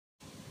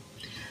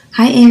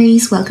Hi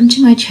Aries, welcome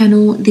to my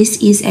channel.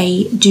 This is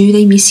a Do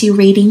They Miss You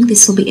reading.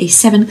 This will be a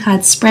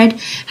 7-card spread,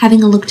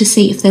 having a look to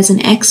see if there's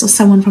an ex or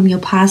someone from your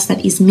past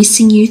that is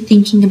missing you,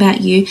 thinking about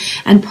you,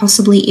 and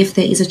possibly if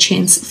there is a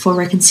chance for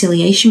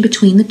reconciliation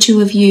between the two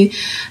of you.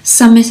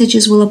 Some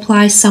messages will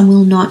apply, some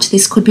will not.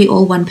 This could be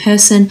all one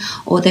person,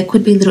 or there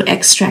could be little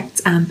extracts,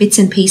 bits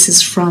and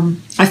pieces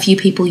from a few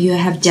people you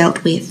have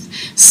dealt with.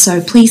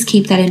 So please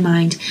keep that in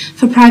mind.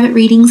 For private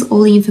readings,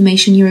 all the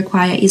information you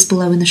require is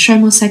below in the show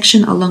more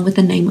section, along with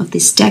the name of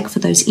this deck for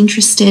those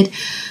interested.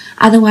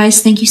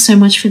 Otherwise, thank you so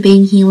much for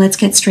being here. Let's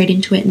get straight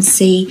into it and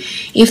see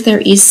if there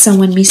is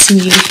someone missing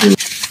you.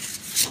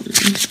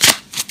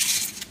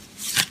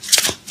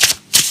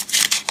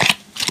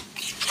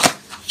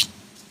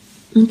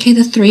 Okay,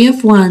 the Three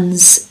of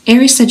Wands.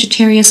 Aries,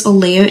 Sagittarius, or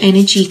Leo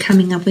energy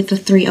coming up with the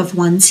Three of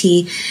Wands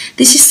here.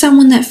 This is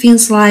someone that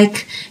feels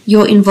like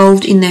you're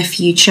involved in their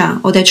future,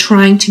 or they're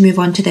trying to move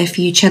on to their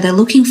future. They're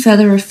looking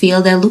further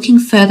afield. They're looking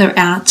further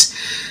out.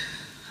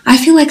 I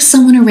feel like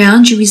someone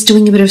around you is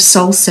doing a bit of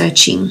soul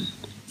searching.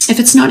 If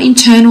it's not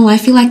internal, I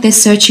feel like they're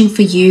searching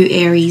for you,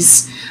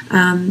 Aries.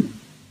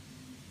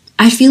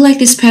 I feel like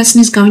this person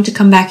is going to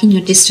come back in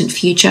your distant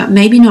future.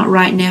 Maybe not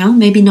right now,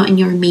 maybe not in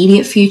your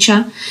immediate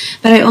future,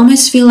 but I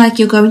almost feel like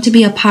you're going to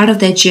be a part of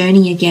their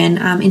journey again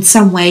in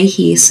some way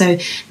here. So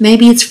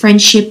maybe it's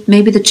friendship,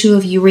 maybe the two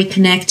of you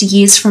reconnect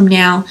years from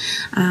now.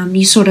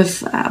 You sort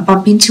of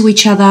bump into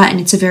each other and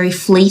it's a very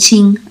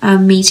fleeting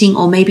meeting,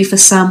 or maybe for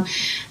some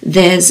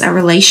there's a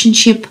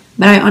relationship.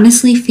 But I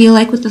honestly feel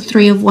like with the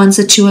Three of Wands,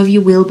 the two of you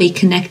will be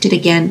connected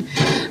again.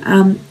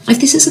 If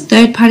this is a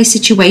third-party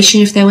situation,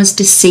 if there was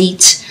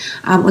deceit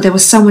or there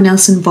was someone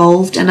else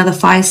involved, another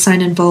fire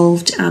sign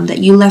involved that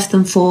you left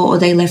them for or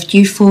they left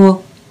you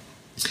for,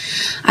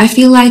 I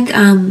feel like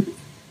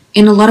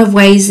in a lot of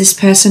ways this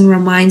person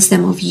reminds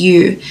them of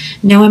you.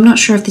 Now, I'm not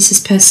sure if this is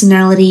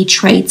personality,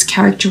 traits,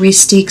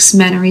 characteristics,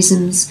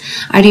 mannerisms,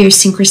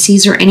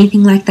 idiosyncrasies, or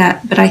anything like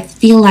that, but I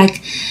feel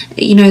like,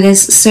 you know,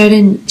 there's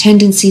certain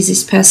tendencies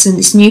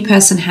this new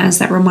person has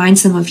that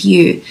reminds them of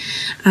you.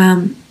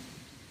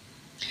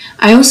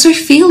 I also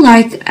feel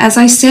like, as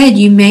I said,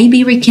 you may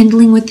be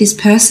rekindling with this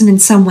person in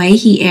some way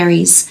here,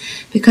 Aries,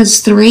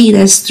 because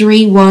there's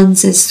three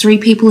wands, there's three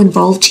people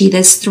involved here,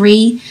 there's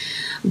three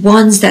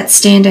wands that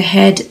stand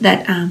ahead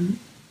that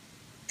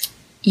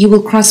you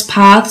will cross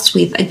paths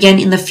with again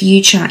in the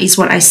future, is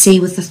what I see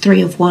with the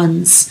Three of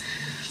Wands.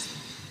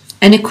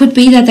 And it could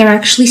be that they're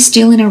actually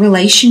still in a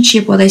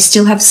relationship, or they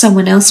still have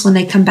someone else when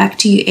they come back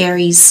to you,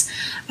 Aries.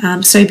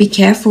 So be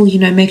careful, you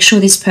know, make sure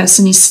this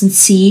person is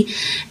sincere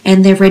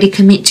and they're ready to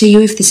commit to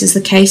you if this is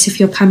the case, if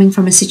you're coming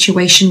from a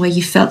situation where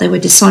you felt they were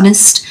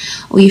dishonest,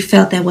 or you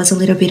felt there was a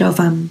little bit of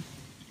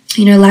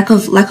you know, lack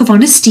of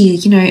honesty,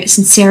 you know,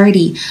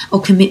 sincerity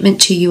or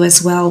commitment to you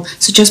as well.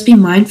 So just be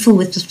mindful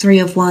with the Three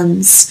of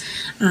Wands.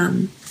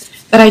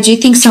 But I do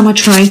think some are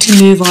trying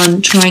to move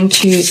on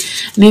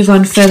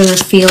further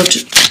afield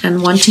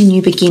and wanting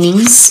new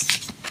beginnings.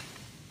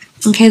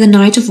 Okay, the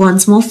Knight of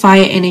Wands, more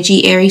fire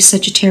energy, Aries,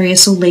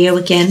 Sagittarius, or Leo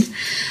again.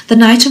 The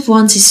Knight of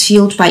Wands is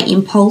fueled by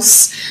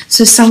impulse.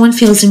 So someone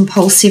feels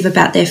impulsive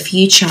about their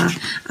future,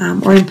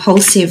 or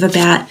impulsive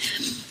about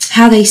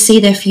how they see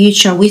their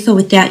future with or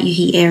without you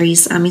here,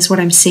 Aries, is what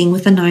I'm seeing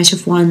with the Knight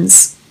of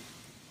Wands.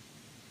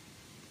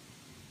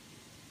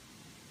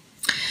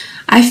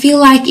 I feel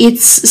like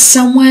it's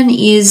someone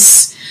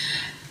is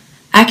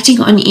acting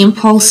on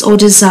impulse or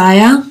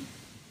desire.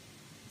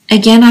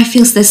 Again, I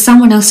feel there's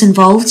someone else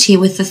involved here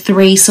with the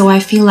three, so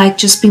I feel like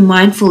just be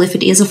mindful if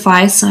it is a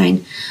fire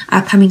sign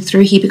coming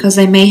through here, because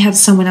they may have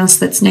someone else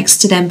that's next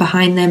to them,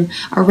 behind them,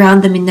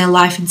 around them in their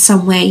life in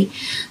some way.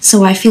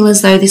 So I feel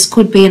as though this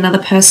could be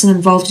another person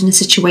involved in a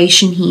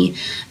situation here.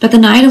 But the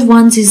Knight of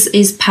Wands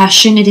is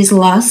passion, it is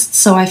lust,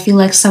 so I feel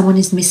like someone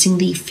is missing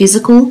the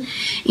physical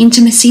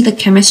intimacy, the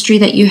chemistry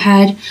that you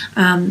had.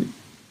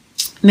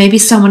 Maybe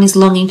someone is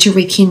longing to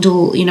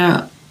rekindle, you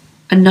know,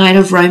 a night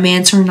of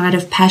romance or a night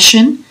of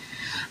passion.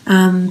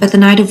 But the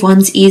Knight of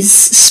Wands is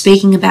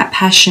speaking about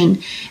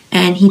passion,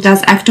 and he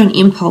does act on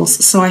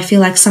impulse, so I feel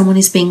like someone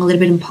is being a little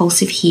bit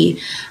impulsive here.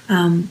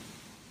 You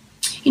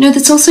know,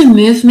 there's also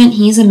movement.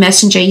 He's a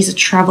messenger, he's a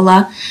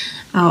traveler,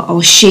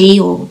 or she,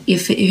 or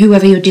if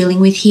whoever you're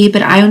dealing with here,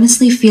 but I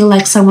honestly feel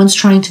like someone's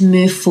trying to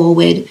move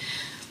forward.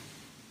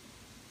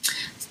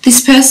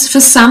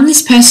 For some,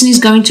 this person is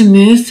going to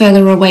move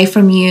further away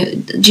from you.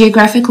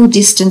 Geographical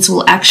distance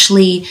will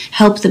actually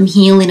help them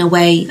heal in a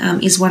way,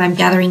 is what I'm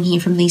gathering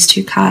here from these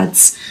two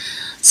cards.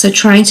 So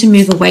trying to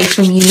move away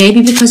from you,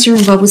 maybe because you're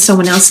involved with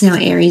someone else now,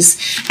 Aries,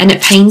 and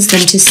it pains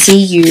them to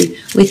see you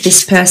with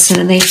this person,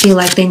 and they feel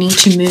like they need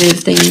to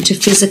move, they need to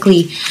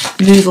physically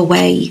move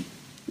away.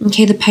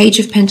 Okay, the Page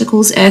of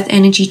Pentacles, Earth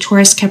energy,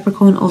 Taurus,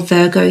 Capricorn, or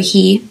Virgo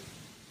here.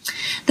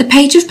 The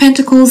Page of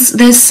Pentacles,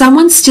 there's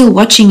someone still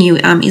watching you,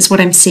 is what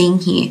I'm seeing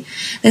here.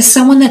 There's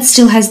someone that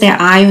still has their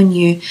eye on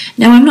you.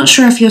 Now, I'm not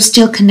sure if you're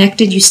still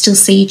connected, you still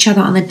see each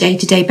other on a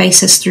day-to-day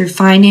basis through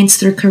finance,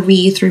 through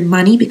career, through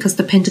money, because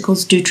the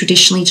Pentacles do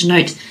traditionally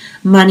denote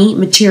money,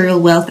 material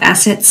wealth,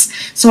 assets.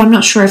 So I'm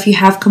not sure if you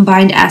have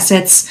combined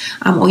assets,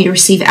 or you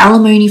receive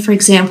alimony, for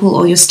example,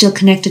 or you're still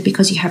connected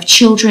because you have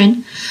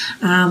children,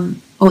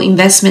 or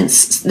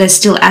investments. There's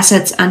still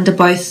assets under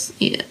both,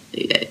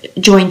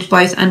 joined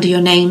both under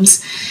your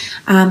names.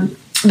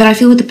 But I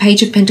feel with the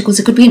Page of Pentacles,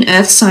 it could be an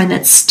earth sign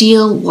that's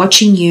still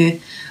watching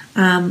you.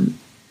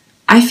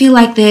 I feel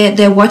like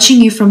they're watching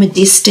you from a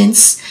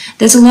distance.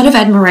 There's a lot of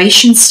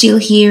admiration still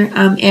here,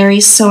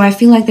 Aries, so I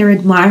feel like they're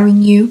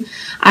admiring you,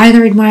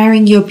 either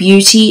admiring your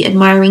beauty,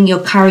 admiring your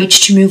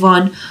courage to move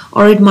on,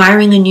 or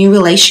admiring a new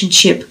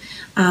relationship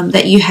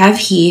that you have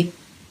here.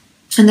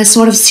 And they're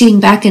sort of sitting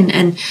back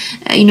and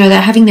you know,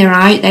 they're having their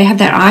eye, they have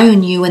their eye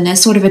on you, and they're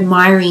sort of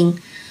admiring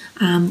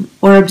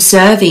or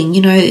observing.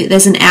 You know,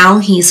 there's an owl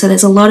here, so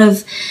there's a lot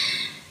of,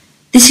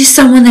 this is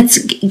someone that's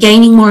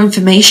gaining more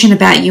information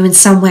about you in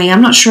some way.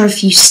 I'm not sure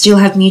if you still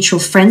have mutual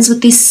friends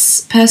with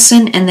this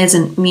person, and there's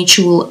a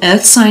mutual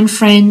earth sign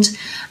friend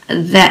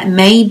that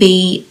may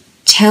be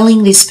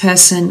telling this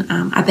person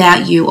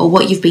about you or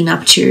what you've been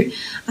up to,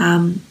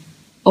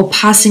 or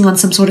passing on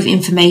some sort of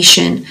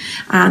information.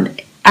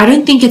 I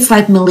don't think it's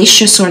like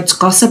malicious or it's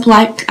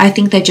gossip-like. I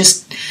think they're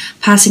just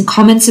passing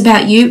comments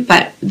about you,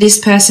 but this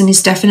person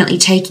is definitely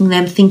taking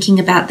them, thinking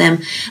about them.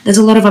 There's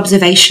a lot of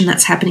observation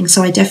that's happening,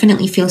 so I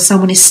definitely feel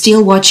someone is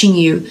still watching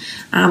you,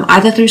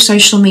 either through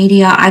social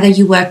media, either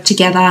you work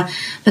together,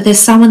 but there's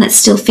someone that's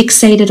still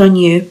fixated on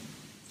you.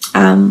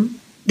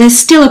 There's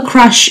still a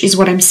crush is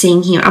what I'm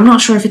seeing here. I'm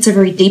not sure if it's a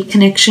very deep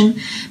connection,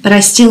 but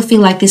I still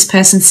feel like this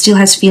person still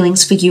has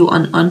feelings for you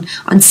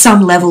on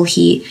some level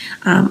here.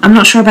 I'm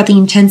not sure about the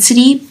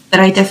intensity, but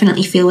I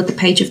definitely feel with the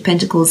Page of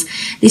Pentacles,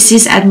 this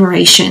is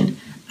admiration.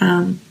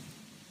 And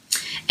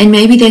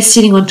maybe they're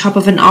sitting on top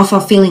of an offer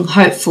feeling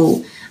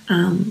hopeful,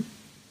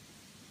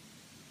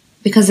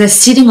 because they're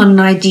sitting on an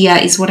idea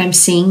is what I'm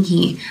seeing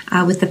here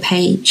with the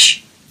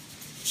Page.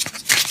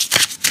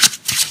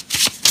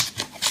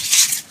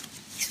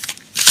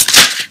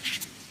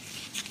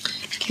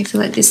 I feel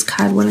like this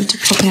card wanted to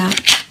pop out.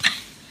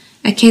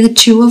 Okay, the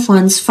Two of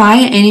Wands,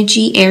 fire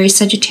energy, Aries,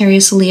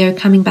 Sagittarius, Leo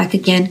coming back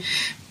again.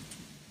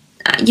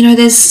 You know,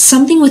 there's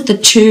something with the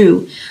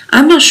two.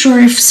 I'm not sure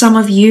if some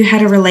of you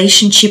had a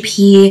relationship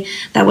here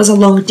that was a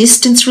long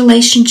distance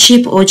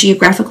relationship, or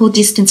geographical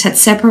distance had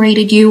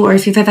separated you, or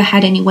if you've ever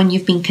had anyone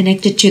you've been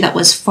connected to that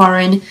was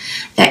foreign,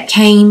 that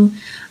came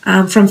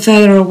from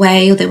further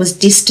away, or there was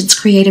distance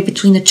created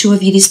between the two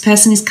of you. This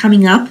person is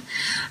coming up.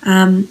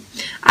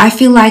 I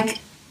feel like,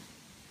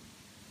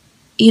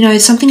 you know,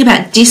 something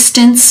about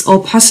distance,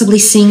 or possibly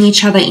seeing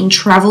each other in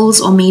travels,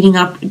 or meeting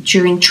up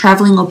during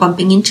traveling, or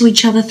bumping into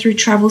each other through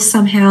travel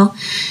somehow.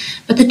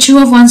 But the Two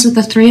of Wands with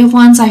the Three of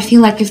Wands, I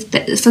feel like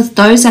for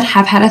those that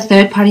have had a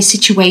third-party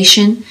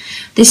situation,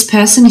 this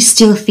person is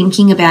still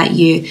thinking about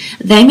you.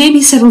 They may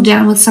be settled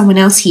down with someone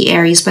else here,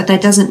 Aries, but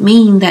that doesn't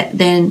mean that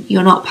then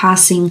you're not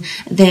passing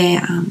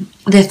their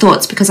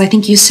thoughts, because I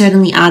think you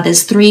certainly are.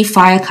 There's 3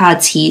 fire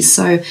cards here,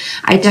 so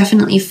I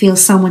definitely feel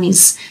someone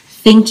is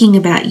thinking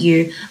about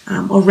you,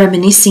 or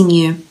reminiscing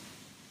you.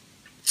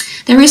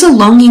 There is a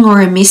longing or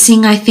a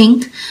missing, I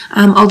think,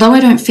 although I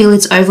don't feel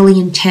it's overly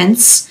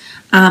intense.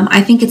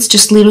 I think it's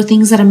just little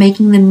things that are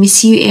making them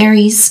miss you,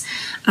 Aries.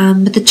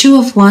 But the Two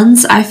of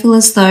Wands, I feel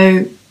as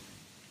though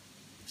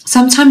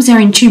sometimes they're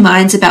in two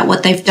minds about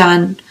what they've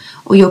done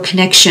or your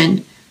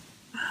connection.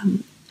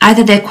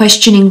 Either they're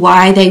questioning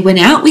why they went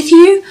out with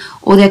you,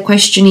 or they're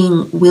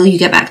questioning, will you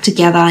get back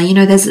together? You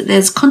know,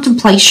 there's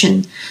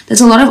contemplation.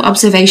 There's a lot of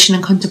observation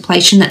and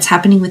contemplation that's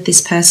happening with this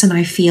person,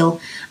 I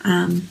feel.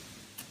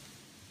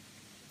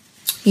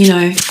 You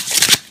know,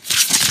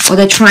 or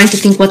they're trying to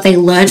think what they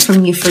learned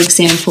from you, for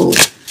example.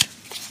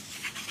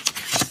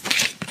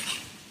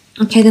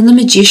 Okay, then the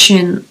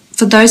Magician.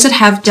 For those that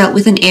have dealt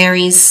with an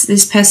Aries,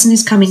 this person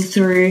is coming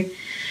through.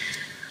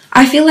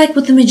 I feel like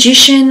with the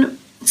Magician,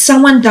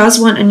 someone does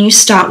want a new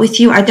start with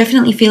you. I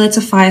definitely feel it's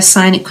a fire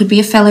sign. It could be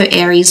a fellow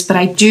Aries, but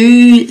I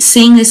do,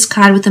 seeing this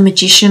card with the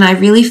Magician, I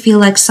really feel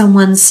like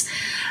someone's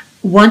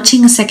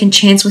wanting a second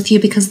chance with you,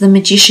 because the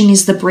Magician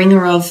is the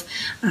bringer of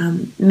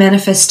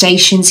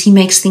manifestations. He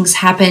makes things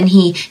happen.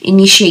 He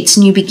initiates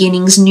new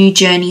beginnings, new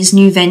journeys,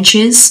 new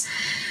ventures.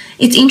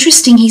 It's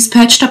interesting, he's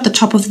perched up the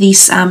top of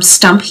this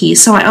stump here,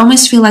 so I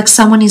almost feel like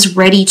someone is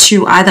ready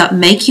to either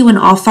make you an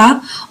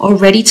offer or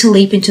ready to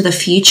leap into the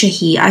future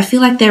here. I feel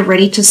like they're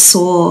ready to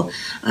soar.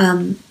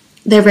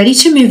 They're ready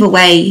to move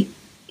away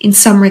in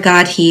some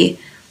regard here.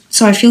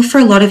 So I feel for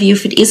a lot of you,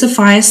 if it is a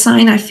fire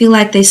sign, I feel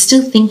like they're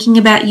still thinking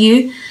about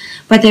you,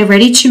 but they're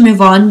ready to move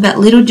on. But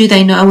little do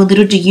they know, or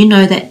little do you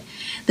know, that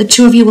the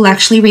two of you will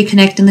actually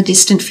reconnect in the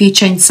distant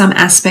future in some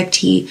aspect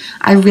here.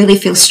 I really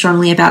feel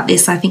strongly about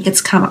this. I think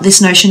it's come up,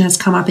 this notion has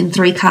come up in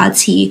 3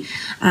 cards here,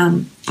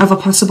 of a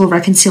possible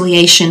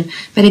reconciliation.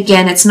 But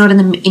again, it's not in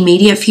the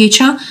immediate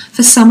future.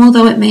 For some,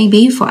 although it may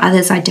be, for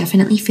others, I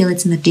definitely feel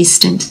it's in the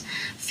distant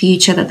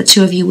future that the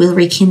two of you will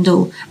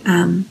rekindle.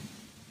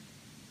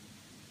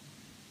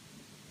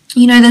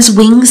 You know, there's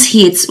wings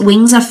here.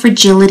 Wings are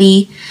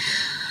fragility.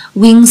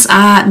 Wings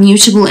are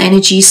mutable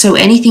energy, so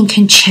anything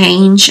can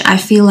change. I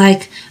feel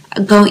like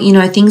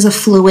things are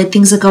fluid,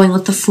 things are going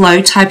with the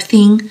flow type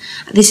thing.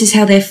 This is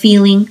how they're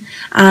feeling.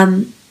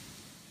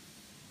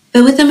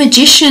 But with the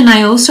Magician,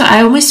 I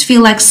almost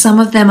feel like some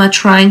of them are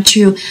trying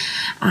to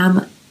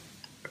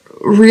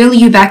reel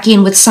you back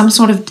in with some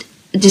sort of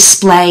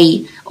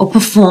display or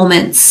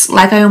performance.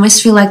 Like, I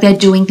almost feel like they're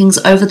doing things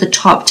over the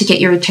top to get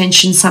your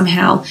attention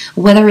somehow,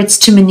 whether it's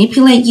to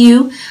manipulate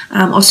you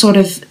or sort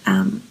of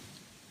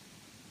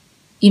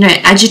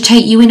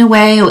agitate you in a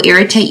way, or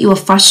irritate you or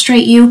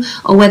frustrate you,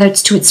 or whether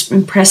it's to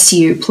impress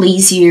you,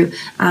 please you,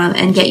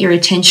 and get your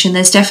attention.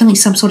 There's definitely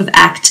some sort of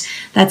act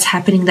that's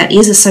happening that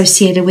is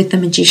associated with the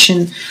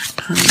Magician.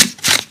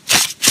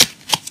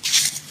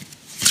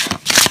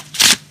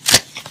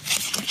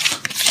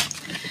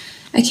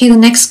 Okay, the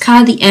next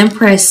card, the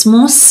Empress.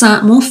 More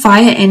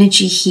fire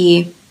energy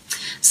here.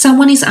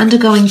 Someone is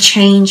undergoing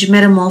change,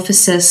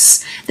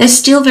 metamorphosis. They're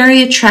still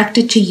very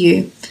attracted to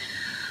you.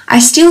 I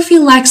still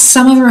feel like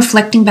some of them are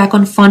reflecting back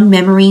on fond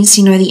memories.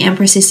 You know, the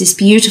Empress is this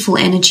beautiful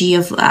energy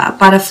of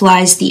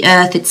butterflies, the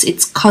earth.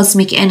 It's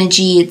cosmic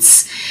energy.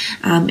 It's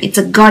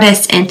a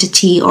goddess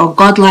entity or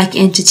godlike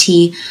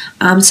entity.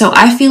 So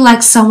I feel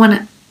like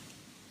someone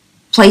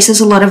places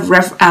a lot of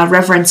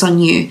reverence on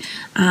you.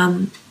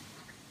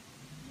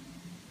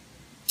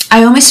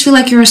 I almost feel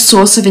like you're a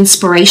source of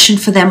inspiration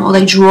for them, or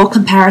they draw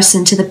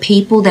comparison to the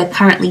people they're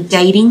currently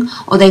dating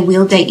or they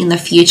will date in the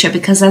future,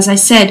 because as I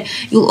said,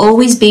 you'll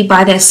always be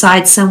by their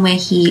side somewhere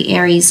here,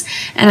 Aries.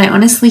 And I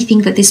honestly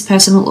think that this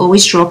person will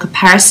always draw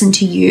comparison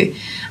to you,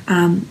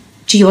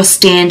 to your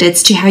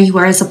standards, to how you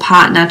are as a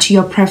partner, to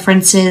your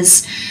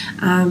preferences,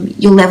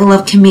 your level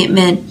of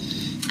commitment,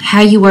 how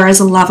you were as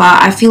a lover.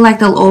 I feel like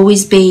they'll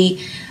always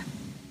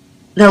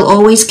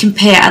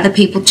compare other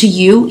people to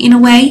you in a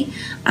way.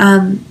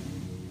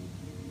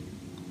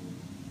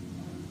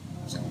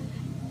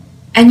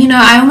 And, you know,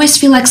 I almost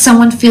feel like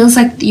someone feels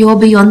like you're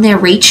beyond their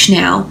reach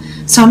now.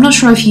 So I'm not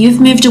sure if you've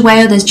moved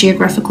away or there's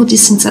geographical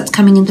distance that's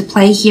coming into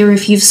play here.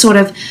 If you've sort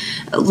of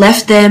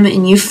left them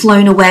and you've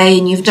flown away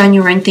and you've done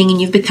your own thing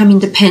and you've become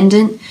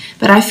independent.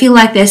 But I feel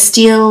like they're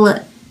still,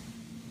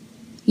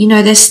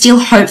 they're still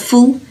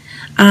hopeful.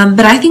 But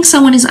I think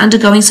someone is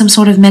undergoing some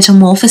sort of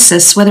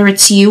metamorphosis, whether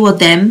it's you or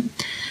them.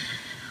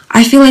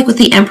 I feel like with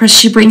the Empress,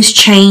 she brings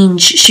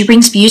change. She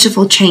brings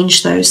beautiful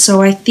change, though.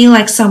 So I feel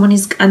like someone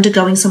is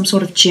undergoing some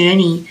sort of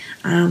journey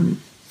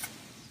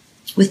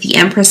with the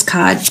Empress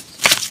card.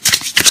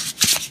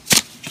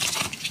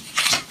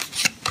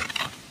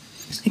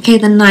 Okay,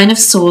 the Nine of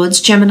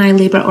Swords, Gemini,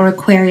 Libra, or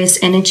Aquarius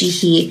energy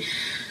here.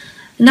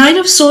 Nine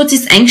of Swords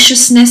is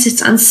anxiousness,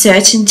 it's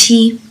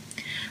uncertainty.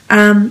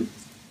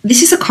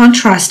 This is a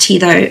contrast here,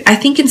 though. I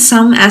think in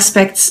some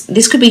aspects,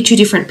 this could be two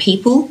different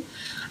people.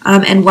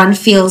 And one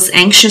feels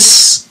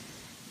anxious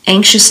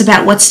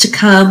about what's to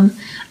come,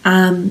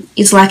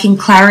 is lacking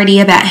clarity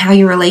about how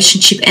your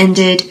relationship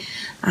ended,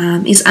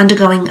 is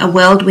undergoing a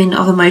whirlwind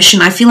of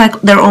emotion. I feel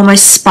like they're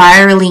almost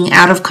spiraling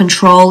out of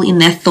control in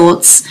their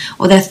thoughts,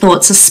 or their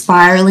thoughts are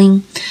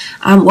spiraling.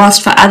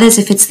 Whilst for others,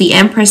 if it's the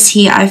Empress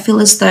here, I feel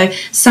as though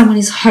someone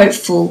is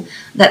hopeful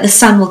that the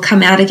sun will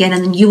come out again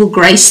and then you will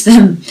grace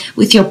them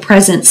with your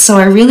presence. So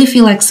I really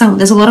feel like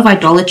there's a lot of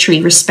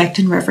idolatry, respect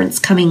and reverence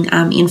coming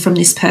in from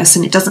this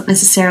person. It doesn't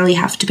necessarily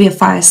have to be a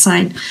fire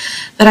sign,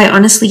 but I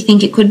honestly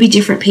think it could be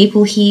different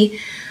people here.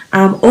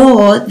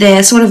 Or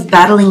they're sort of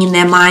battling in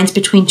their minds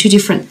between two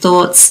different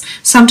thoughts.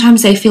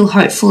 Sometimes they feel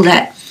hopeful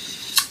that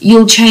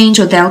you'll change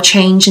or they'll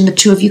change and the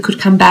two of you could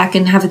come back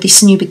and have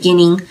this new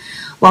beginning.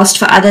 Whilst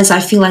for others,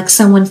 I feel like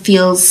someone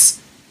feels,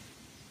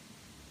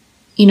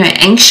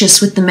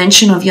 anxious with the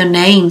mention of your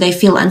name. They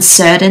feel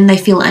uncertain, they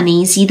feel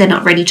uneasy, they're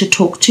not ready to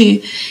talk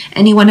to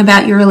anyone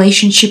about your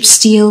relationship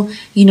still,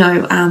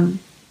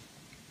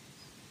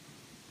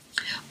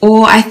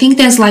 or I think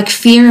there's like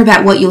fear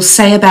about what you'll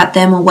say about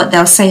them or what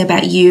they'll say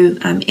about you,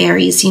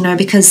 Aries,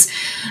 because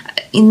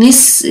in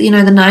this, the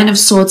Nine of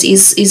Swords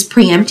is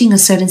preempting a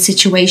certain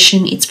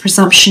situation. It's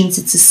presumptions,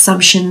 it's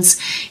assumptions,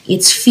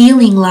 it's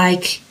feeling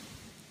like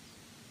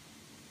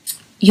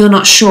you're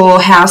not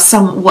sure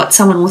what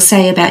someone will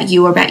say about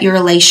you or about your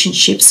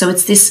relationship. So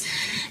it's this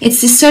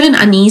certain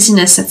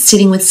uneasiness that's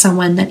sitting with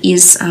someone that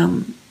is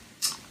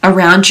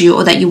around you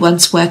or that you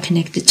once were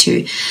connected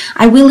to.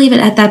 I will leave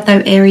it at that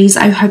though, Aries.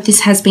 I hope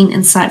this has been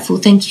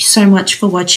insightful. Thank you so much for watching.